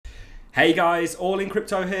Hey guys, All in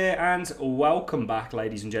Crypto here, and welcome back,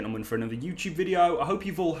 ladies and gentlemen, for another YouTube video. I hope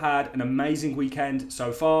you've all had an amazing weekend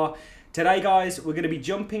so far. Today, guys, we're going to be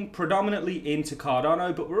jumping predominantly into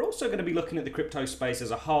Cardano, but we're also going to be looking at the crypto space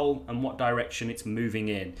as a whole and what direction it's moving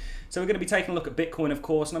in. So we're going to be taking a look at Bitcoin, of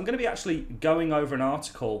course, and I'm going to be actually going over an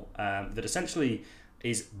article that essentially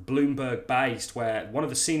is Bloomberg based, where one of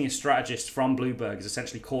the senior strategists from Bloomberg is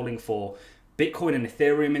essentially calling for Bitcoin and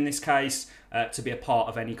Ethereum in this case to be a part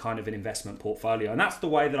of any kind of an investment portfolio. And that's the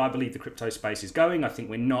way that I believe the crypto space is going. I think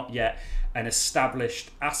we're not yet an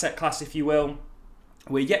established asset class, if you will.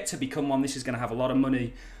 We're yet to become one. This is going to have a lot of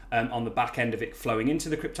money on the back end of it flowing into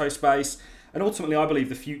the crypto space. And ultimately, I believe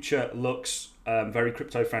the future looks very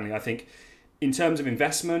crypto friendly. I think in terms of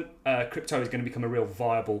investment, crypto is going to become a real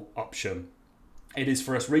viable option. It is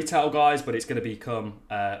for us retail guys, but it's going to become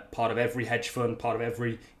part of every hedge fund, part of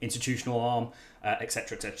every institutional arm,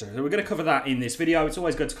 etc., etc. So we're going to cover that in this video. It's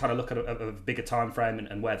always good to kind of look at a bigger time frame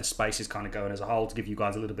and where the space is kind of going as a whole to give you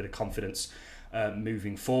guys a little bit of confidence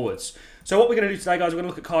moving forwards. So what we're going to do today, guys, we're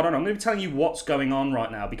going to look at Cardano. I'm going to be telling you what's going on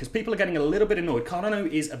right now because people are getting a little bit annoyed. Cardano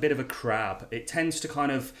is a bit of a crab. It tends to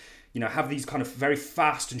kind of, have these kind of very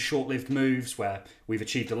fast and short-lived moves where we've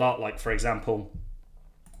achieved a lot. Like, for example,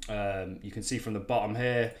 you can see from the bottom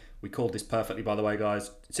here, we called this perfectly, by the way,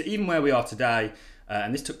 guys. So even where we are today,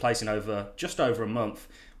 and this took place in just over a month,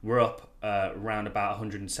 we're up around about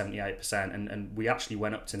 178%, and we actually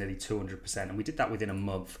went up to nearly 200%, and we did that within a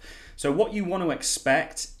month. So what you want to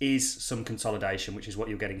expect is some consolidation, which is what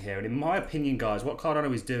you're getting here. And in my opinion, guys, what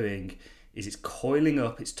Cardano is doing is it's coiling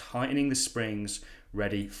up, it's tightening the springs,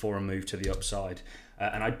 ready for a move to the upside.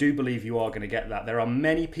 And I do believe you are going to get that. There are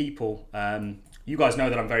many people, you guys know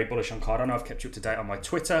that I'm very bullish on Cardano. I've kept you up to date on my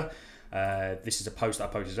Twitter. This is a post that I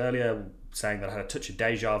posted earlier saying that I had a touch of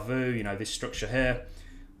deja vu. This structure here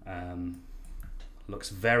looks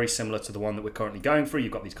very similar to the one that we're currently going through.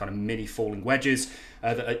 You've got these kind of mini falling wedges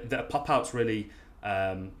that are pop-outs really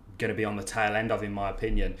going to be on the tail end of, in my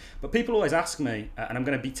opinion. But people always ask me, and I'm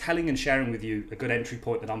going to be telling and sharing with you a good entry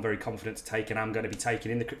point that I'm very confident to take and I'm going to be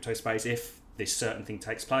taking in the crypto space if this certain thing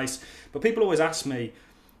takes place. But people always ask me,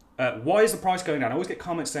 why is the price going down? I always get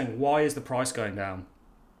comments saying, why is the price going down?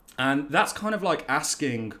 And that's kind of like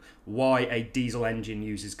asking why a diesel engine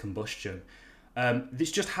uses combustion.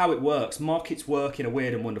 It's just how it works. Markets work in a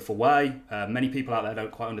weird and wonderful way. Many people out there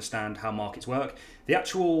don't quite understand how markets work. The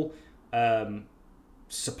actual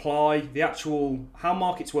supply, how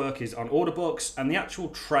markets work is on order books, and the actual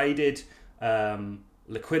traded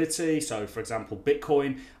liquidity. So for example,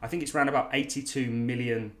 Bitcoin, I think it's around about 82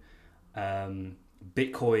 million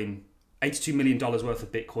Bitcoin, $82 million worth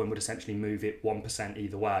of Bitcoin would essentially move it 1%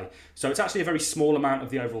 either way. So it's actually a very small amount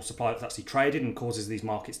of the overall supply that's actually traded and causes these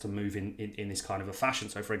markets to move in this kind of a fashion.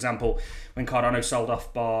 So for example, when Cardano sold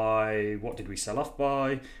off by, what did we sell off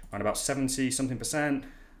by? Around about 70 something percent.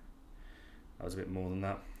 That was a bit more than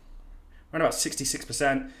that. Around about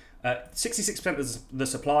 66%. 66% of the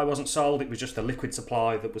supply wasn't sold. It was just the liquid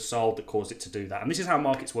supply that was sold that caused it to do that. And this is how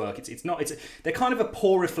markets work. They're kind of a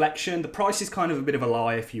poor reflection. The price is kind of a bit of a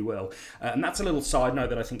lie, if you will. And that's a little side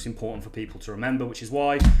note that I think is important for people to remember, which is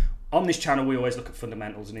why on this channel we always look at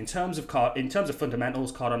fundamentals. And in terms of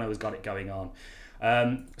fundamentals, Cardano has got it going on.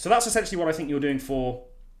 So that's essentially what I think you're doing for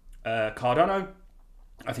Cardano.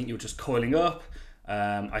 I think you're just coiling up.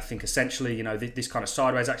 I think essentially, this kind of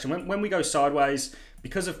sideways action. When we go sideways,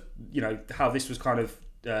 because of how this was kind of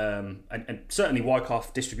and certainly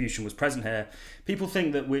Wyckoff distribution was present here, people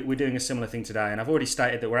think that we're doing a similar thing today, and I've already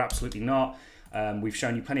stated that we're absolutely not. We've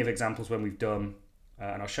shown you plenty of examples when we've done,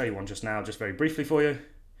 and I'll show you one just now, just very briefly for you.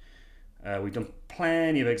 We've done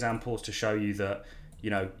plenty of examples to show you that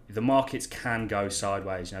the markets can go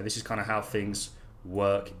sideways. This is kind of how things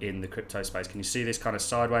work in the crypto space. Can you see this kind of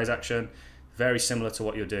sideways action? Very similar to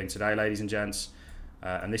what you're doing today, ladies and gents.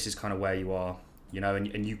 And this is kind of where you are,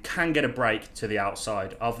 and you can get a break to the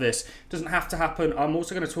outside of this. It doesn't have to happen. I'm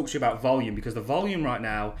also going to talk to you about volume, because the volume right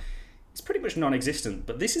now is pretty much non-existent.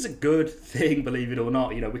 But this is a good thing, believe it or not.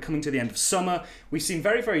 We're coming to the end of summer. We've seen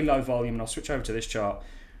very, very low volume, and I'll switch over to this chart,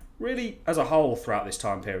 really as a whole throughout this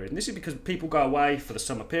time period. And this is because people go away for the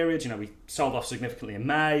summer periods. We sold off significantly in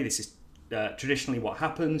May. This is traditionally what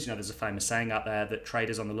happens. There's a famous saying out there that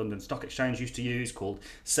traders on the London Stock Exchange used to use called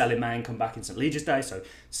sell in May and come back in St. Leger's Day. So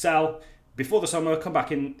sell before the summer, come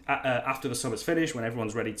back in after the summer's finished, when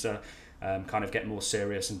everyone's ready to kind of get more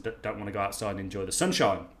serious and don't want to go outside and enjoy the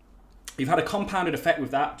sunshine. You've had a compounded effect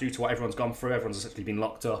with that due to what everyone's gone through. Everyone's essentially been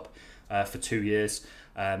locked up for 2 years,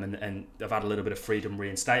 and they've had a little bit of freedom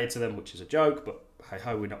reinstated to them, which is a joke, but hey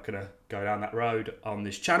ho, we're not going to go down that road on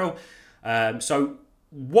this channel. So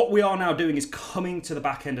what we are now doing is coming to the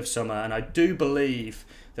back end of summer, and I do believe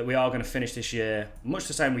that we are going to finish this year much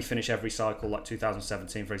the same we finish every cycle, like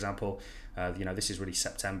 2017, for example. You know, this is really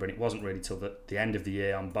September, and it wasn't really till the end of the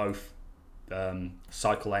year on both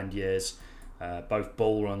cycle end years, both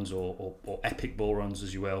bull runs or epic bull runs,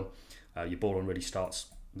 as you will. Your bull run really starts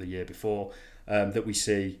the year before, that we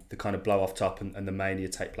see the kind of blow off top and the mania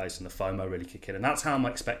take place and the FOMO really kick in. And that's how I'm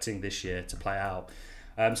expecting this year to play out.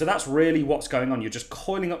 So that's really what's going on. You're just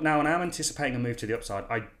coiling up now, and I'm anticipating a move to the upside.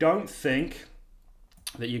 I don't think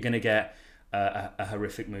that you're going to get a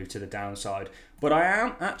horrific move to the downside, but I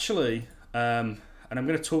am actually, and I'm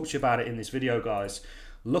going to talk to you about it in this video, guys,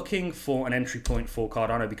 looking for an entry point for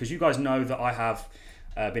Cardano, because you guys know that I have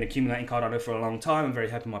been accumulating Cardano for a long time. I'm very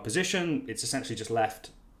happy with my position. It's essentially just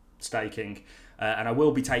left staking, and I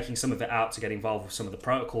will be taking some of it out to get involved with some of the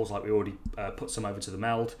protocols, like we already put some over to the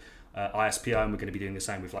MELD. ISPO, and we're going to be doing the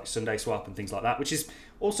same with like Sunday Swap and things like that, which is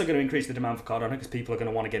also going to increase the demand for Cardano, because people are going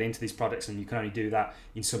to want to get into these products, and you can only do that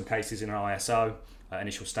in some cases in an ISO,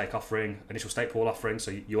 initial stake pool offering,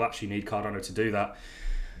 so you actually need Cardano to do that.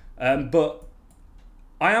 But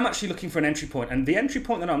I am actually looking for an entry point, and the entry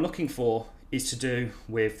point that I'm looking for is to do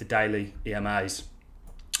with the daily EMAs.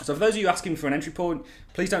 So for those of you asking for an entry point,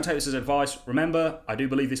 please don't take this as advice. Remember, I do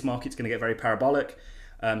believe this market's going to get very parabolic.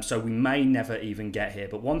 So we may never even get here.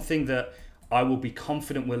 But one thing that I will be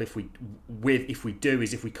confident if we do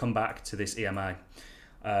is if we come back to this EMA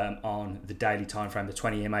on the daily time frame, the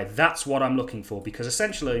 20 EMA. That's what I'm looking for, because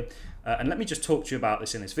essentially, and let me just talk to you about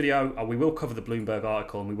this in this video. We will cover the Bloomberg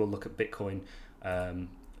article, and we will look at Bitcoin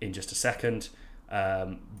in just a second.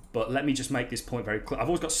 But let me just make this point very clear. I've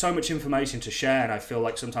always got so much information to share, and I feel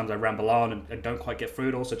like sometimes I ramble on and don't quite get through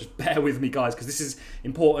it all. So just bear with me, guys, because this is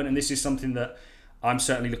important, and this is something that I'm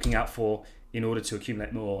certainly looking out for in order to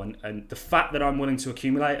accumulate more. And the fact that I'm willing to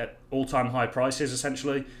accumulate at all-time high prices,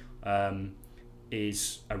 essentially,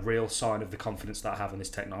 is a real sign of the confidence that I have in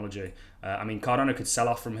this technology. I mean, Cardano could sell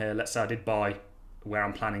off from here. Let's say I did buy where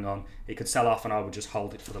I'm planning on. It could sell off, and I would just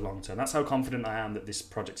hold it for the long term. That's how confident I am that this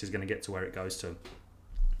project is going to get to where it goes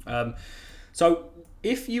to. So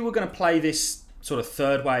if you were going to play this sort of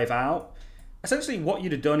third wave out, essentially what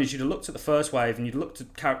you'd have done is you'd have looked at the first wave, and you'd looked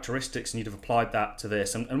at characteristics, and you'd have applied that to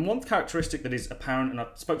this. And one characteristic that is apparent, and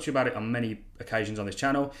I've spoke to you about it on many occasions on this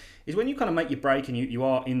channel, is when you kind of make your break and you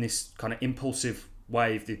are in this kind of impulsive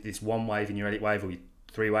wave, this one wave in your edit wave, or your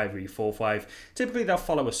three wave, or your fourth wave, typically they'll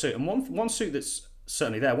follow a suit. And one suit that's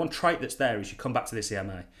certainly there, one trait that's there, is you come back to this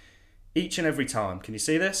EMA each and every time. Can you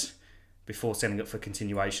see this? Before setting up for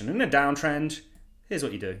continuation. In a downtrend, here's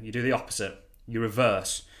what you do. You do the opposite. You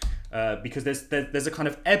reverse. Because there's a kind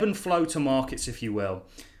of ebb and flow to markets, if you will.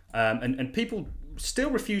 And people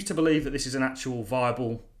still refuse to believe that this is an actual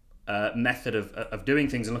viable method of doing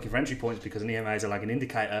things and looking for entry points, because an EMA is a lagging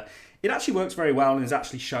indicator. It actually works very well and has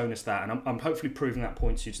actually shown us that. And I'm hopefully proving that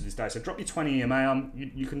point to you to this day. So drop your 20 EMA on.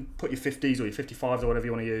 You can put your 50s or your 55s or whatever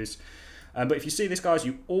you want to use. But if you see this, guys,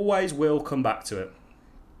 you always will come back to it.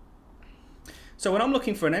 So when I'm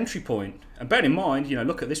looking for an entry point, and bear in mind, you know,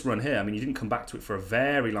 look at this run here. I mean, you didn't come back to it for a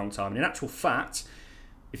very long time. And in actual fact,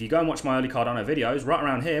 if you go and watch my early Cardano videos, right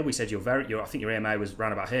around here, we said I think your EMA was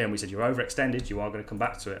around about here, and we said you're overextended, you are going to come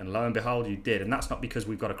back to it. And lo and behold, you did. And that's not because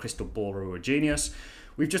we've got a crystal ball or a genius.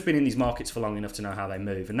 We've just been in these markets for long enough to know how they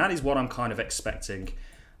move. And that is what I'm kind of expecting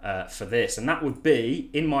for this. And that would be,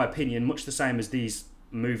 in my opinion, much the same as these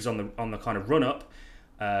moves on the kind of run up.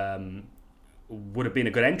 Would have been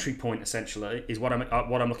a good entry point, essentially, is what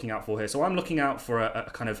I'm looking out for here. So I'm looking out for a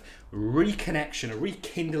kind of reconnection, a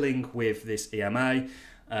rekindling with this EMA,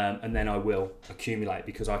 and then I will accumulate,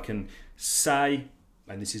 because I can say,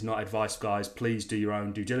 and this is not advice, guys, please do your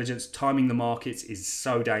own due diligence. Timing the markets is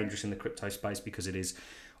so dangerous in the crypto space, because it is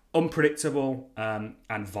unpredictable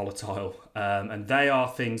and volatile, and they are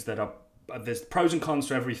things that are, there's pros and cons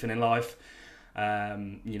to everything in life.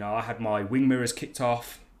 You know, I had my wing mirrors kicked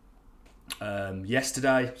off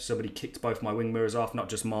yesterday. Somebody kicked both my wing mirrors off, not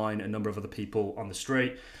just mine, a number of other people on the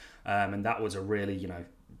street, and that was a really, you know,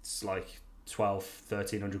 it's like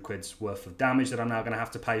 1,200-1,300 quid's worth of damage that I'm now going to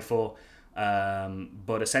have to pay for,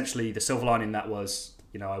 but essentially the silver lining that was,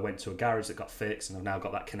 you know, I went to a garage that got fixed, and I've now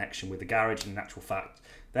got that connection with the garage, and in actual fact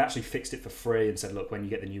they actually fixed it for free and said, look, when you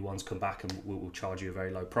get the new ones, come back and we'll charge you a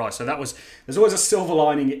very low price. So that was, there's always a silver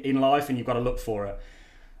lining in life, and you've got to look for it.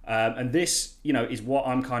 And this, you know, is what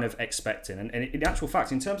I'm kind of expecting. And in actual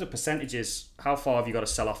fact, in terms of percentages, how far have you got to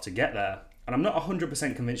sell off to get there? And I'm not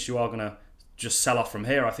 100% convinced you are going to just sell off from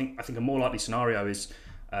here. I think a more likely scenario is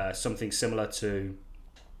something similar to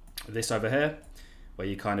this over here, where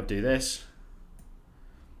you kind of do this.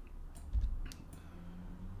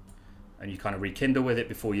 and you kind of rekindle with it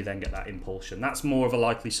before you then get that impulsion. That's more of a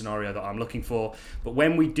likely scenario that I'm looking for. But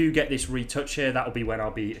when we do get this retouch here, that will be when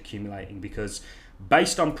I'll be accumulating, because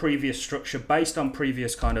based on previous structure, based on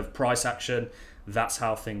previous kind of price action, that's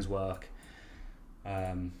how things work.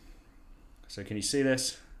 So can you see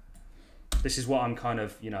this? This is what I'm kind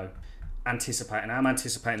of, you know, anticipating. I'm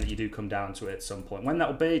anticipating that you do come down to it at some point. When that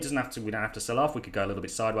will be, it doesn't have to. We don't have to sell off. We could go a little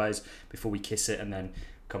bit sideways before we kiss it and then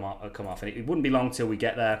come off. And it wouldn't be long till we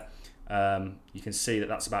get there. You can see that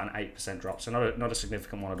that's about an 8% drop, so not a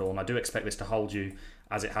significant one at all. And I do expect this to hold you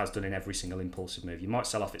as it has done in every single impulsive move. You might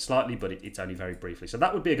sell off it slightly, but it's only very briefly. So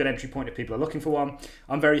that would be a good entry point if people are looking for one.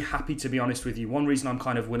 I'm very happy, to be honest with you. One reason I'm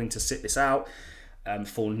kind of willing to sit this out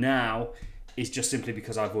for now is just simply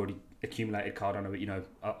because I've already accumulated Cardano. You know,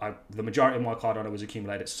 the majority of my Cardano was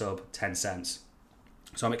accumulated at sub 10 cents.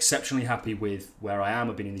 So I'm exceptionally happy with where I am.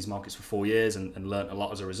 I've been in these markets for 4 years and learned a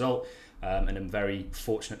lot as a result. And I'm very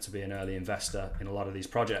fortunate to be an early investor in a lot of these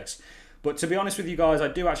projects. But to be honest with you guys, I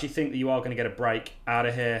do actually think that you are going to get a break out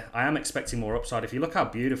of here. I am expecting more upside. If you look how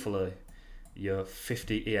beautiful your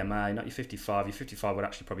 50 EMA, not your 55. Your 55 would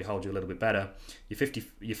actually probably hold you a little bit better. Your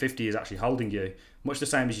 50 is actually holding you much the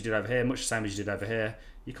same as you did over here, much the same as you did over here.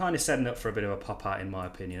 You're kind of setting up for a bit of a pop out, in my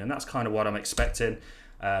opinion, and that's kind of what I'm expecting.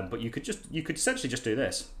 But you could essentially just do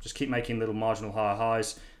this. Just keep making little marginal higher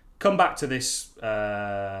highs. Come back to this.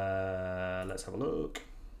 Let's have a look.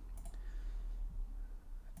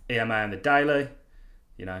 EMA on the daily,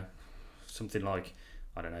 you know, something like,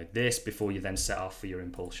 I don't know, this before you then set off for your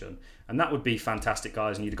impulsion. And that would be fantastic,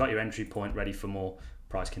 guys. And you've got your entry point ready for more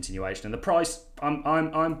price continuation. And the price,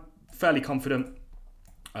 I'm fairly confident,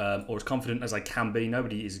 or as confident as I can be.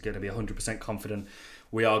 Nobody is going to be 100% confident.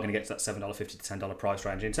 We are going to get to that $7.50 to $10 price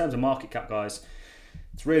range. In terms of market cap, guys,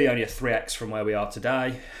 it's really only a 3x from where we are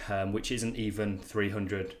today, which isn't even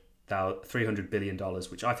 $300 billion,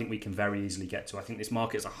 which I think we can very easily get to. I think this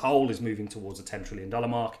market as a whole is moving towards a $10 trillion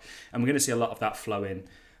mark, and we're going to see a lot of that flow in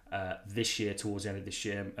this year, towards the end of this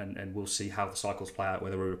year, and we'll see how the cycles play out,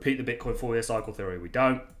 whether we repeat the Bitcoin 4-year cycle theory or we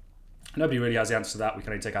don't. Nobody really has the answer to that. We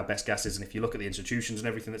can only take our best guesses, and if you look at the institutions and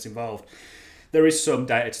everything that's involved, there is some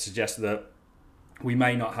data to suggest that we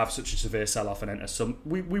may not have such a severe sell-off and enter some.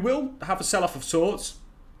 We will have a sell-off of sorts,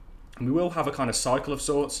 and we will have a kind of cycle of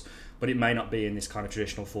sorts, but it may not be in this kind of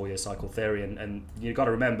traditional 4-year cycle theory. And you've got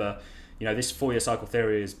to remember, you know, this 4-year cycle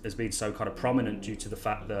theory has been so kind of prominent due to the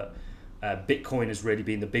fact that Bitcoin has really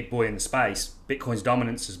been the big boy in the space. Bitcoin's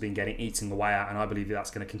dominance has been getting eaten away out, and I believe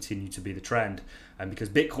that's going to continue to be the trend. And because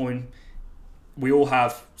Bitcoin, we all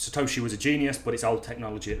have, Satoshi was a genius, but it's old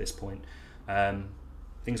technology at this point.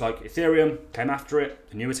 Things like Ethereum came after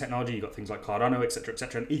it, the newer technology. You've got things like Cardano, etc.,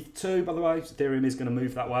 etc. And ETH2, by the way, Ethereum is going to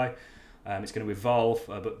move that way. It's going to evolve,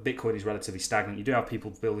 but Bitcoin is relatively stagnant. You do have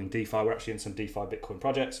people building DeFi. We're actually in some DeFi Bitcoin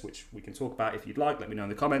projects, which we can talk about if you'd like. Let me know in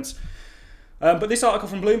the comments. But this article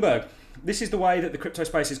from Bloomberg, this is the way that the crypto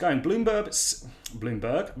space is going. Bloomberg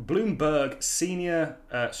senior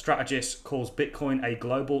strategist calls Bitcoin a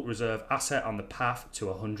global reserve asset on the path to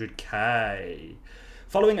 100K.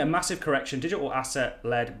 Following a massive correction, digital asset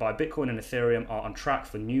led by Bitcoin and Ethereum are on track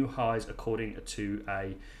for new highs, according to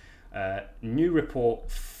a new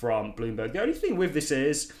report from Bloomberg. The only thing with this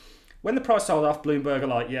is, when the price sold off, Bloomberg are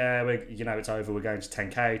like, yeah, it's over, we're going to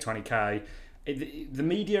 10K, 20K. The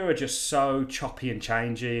media are just so choppy and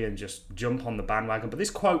changey and just jump on the bandwagon. But this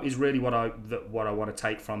quote is really what I want to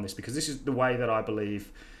take from this, because this is the way that I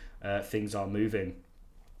believe things are moving.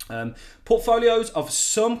 Portfolios of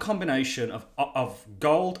some combination of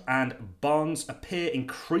gold and bonds appear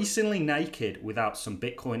increasingly naked without some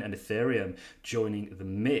Bitcoin and Ethereum joining the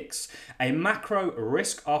mix. A macro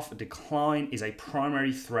risk-off decline is a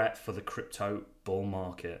primary threat for the crypto bull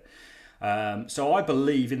market. So I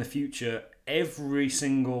believe in the future, every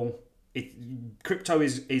single... crypto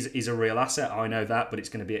is a real asset, I know that, but it's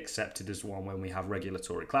going to be accepted as one when we have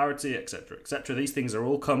regulatory clarity, etc., etc. These things are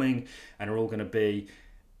all coming and are all going to be,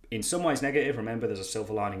 in some ways, negative. Remember, there's a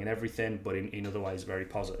silver lining in everything, but in other ways, very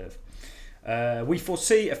positive. We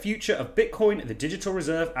foresee a future of Bitcoin, the digital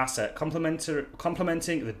reserve asset,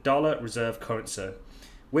 complementing the dollar reserve currency.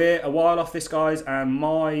 We're a while off this, guys, and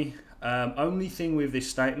my only thing with this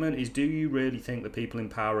statement is, do you really think the people in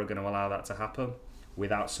power are going to allow that to happen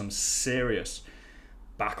without some serious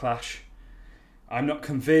backlash? I'm not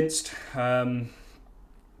convinced. I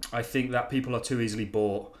think that people are too easily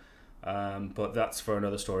bought. But that's for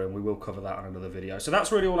another story, and we will cover that on another video. So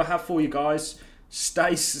that's really all I have for you guys.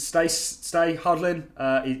 Stay hodling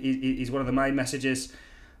is one of the main messages.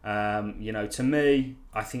 You know, to me,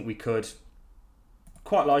 I think we could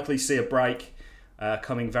quite likely see a break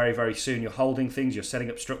coming very, very soon. You're holding things, you're setting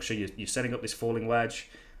up structure, you're setting up this falling wedge.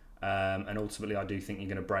 And ultimately, I do think you're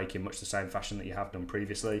going to break in much the same fashion that you have done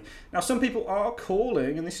previously. Now, some people are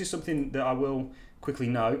calling, and this is something that I will quickly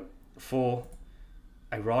note, for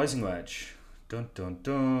a rising wedge. Dun, dun,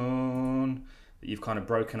 dun. That you've kind of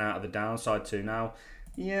broken out of the downside to now.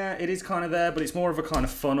 Yeah, it is kind of there, but it's more of a kind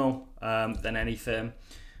of funnel than anything.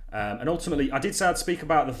 And ultimately, I did say I'd speak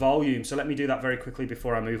about the volume, so let me do that very quickly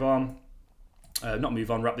before I move on.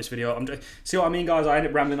 Wrap this video up. See what I mean, guys? I end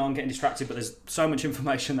up rambling on, getting distracted, but there's so much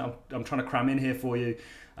information that I'm trying to cram in here for you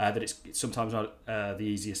that it's sometimes not the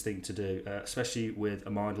easiest thing to do, especially with a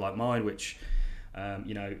mind like mine, which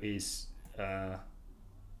you know, is a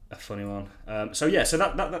funny one. So yeah, so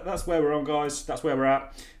that's where we're on, guys. That's where we're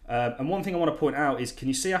at. And one thing I want to point out is, can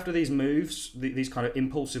you see after these moves, these kind of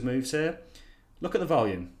impulsive moves here? Look at the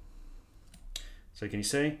volume. So can you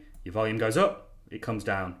see your volume goes up, it comes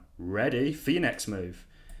down. Ready for your next move.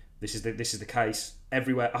 This is the case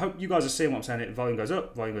everywhere. I hope you guys are seeing what I'm saying. The volume goes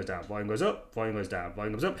up, volume goes down, volume goes up, volume goes down,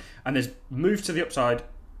 volume goes up, and there's move to the upside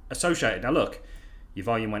associated. Now look, your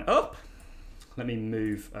volume went up. Let me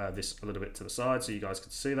move this a little bit to the side so you guys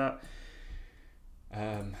can see that.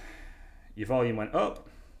 Your volume went up.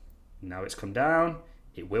 Now it's come down.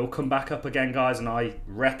 It will come back up again, guys, and I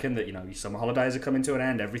reckon that, you know, your summer holidays are coming to an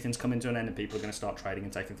end, everything's coming to an end, and people are going to start trading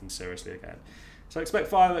and taking things seriously again. So expect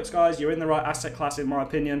fireworks, guys. You're in the right asset class, in my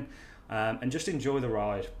opinion, and just enjoy the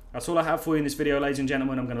ride. That's all I have for you in this video, ladies and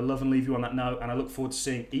gentlemen. I'm going to love and leave you on that note, and I look forward to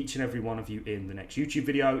seeing each and every one of you in the next YouTube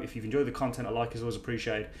video. If you've enjoyed the content, a like is always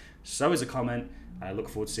appreciated. So is a comment, and I look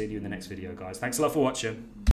forward to seeing you in the next video, guys. Thanks a lot for watching.